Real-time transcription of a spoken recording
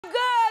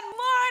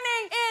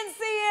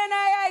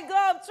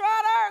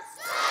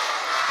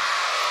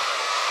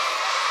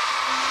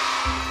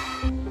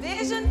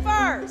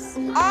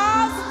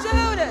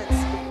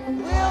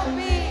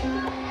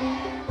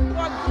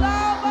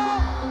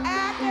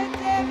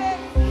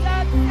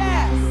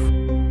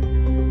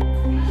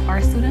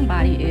student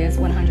body is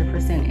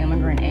 100%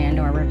 immigrant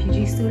and/or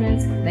refugee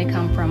students. They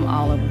come from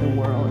all over the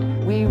world.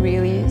 We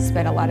really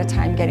spend a lot of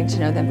time getting to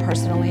know them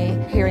personally,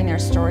 hearing their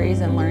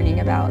stories and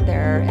learning about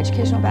their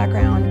educational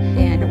background,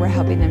 and we're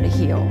helping them to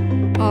heal.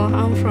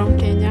 I'm from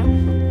Kenya.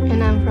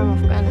 And I'm from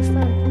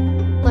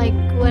Afghanistan. Like,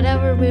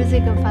 whatever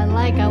music if I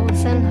like, I will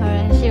send her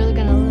and she was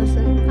gonna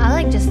listen. I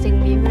like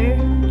Justin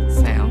Bieber.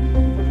 Sam.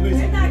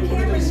 They're not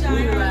camera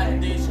shy.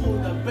 They school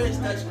the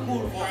best that's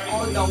cool for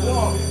all the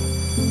world.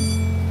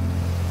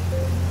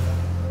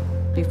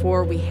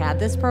 Before we had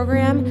this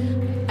program,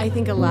 I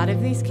think a lot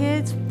of these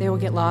kids, they will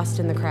get lost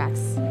in the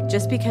cracks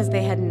just because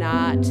they had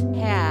not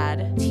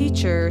had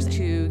teachers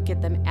to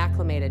get them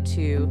acclimated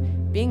to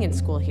being in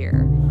school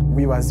here.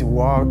 We was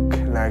walk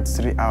like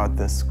 3 hours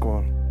to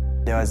school.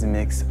 There was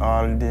mix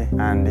all day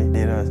and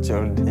they were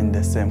children in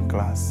the same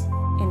class.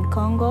 In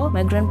Congo,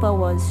 my grandpa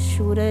was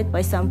shot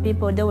by some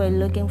people. They were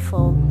looking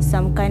for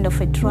some kind of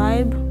a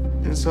tribe.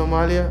 In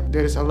Somalia,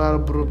 there is a lot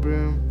of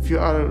problem. If you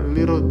are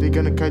little, they're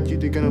gonna cut you,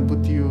 they're gonna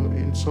put you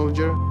in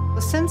soldier.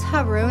 Since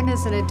Haroon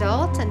is an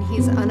adult and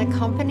he's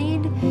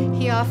unaccompanied,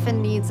 he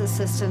often needs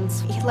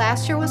assistance.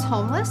 Last year was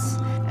homeless,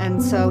 and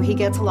so he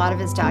gets a lot of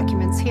his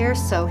documents here,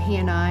 so he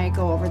and I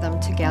go over them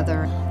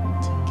together.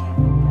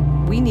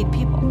 We need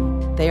people.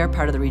 They are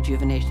part of the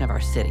rejuvenation of our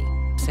city.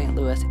 St.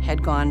 Louis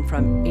had gone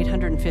from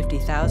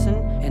 850,000,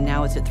 and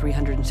now it's at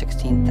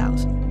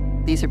 316,000.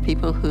 These are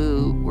people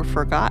who were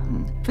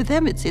forgotten. For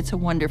them, it's a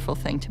wonderful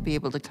thing to be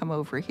able to come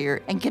over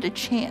here and get a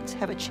chance,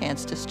 have a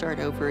chance to start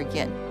over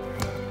again.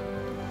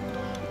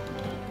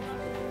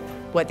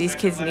 What these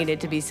kids needed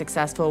to be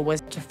successful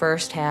was to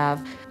first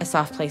have a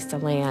soft place to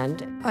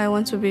land. I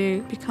want to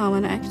become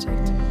an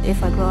architect.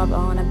 If I grow up, I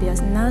want to be a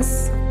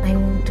nurse. I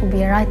want to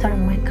be a writer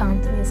in my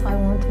country, so I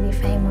want to be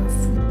famous.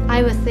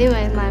 I was there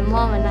with my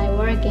mom and I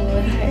working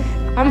with her.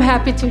 I'm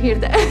happy to hear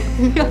that.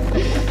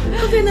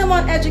 Hooking them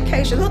on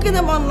education, hooking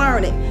them on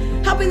learning,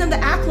 helping them to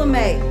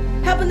acclimate,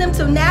 helping them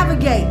to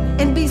navigate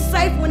and be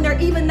safe when they're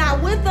even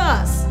not with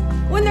us,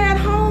 when they're at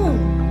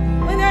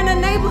home, when they're in their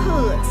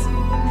neighborhoods.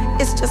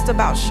 It's just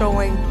about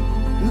showing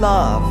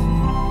love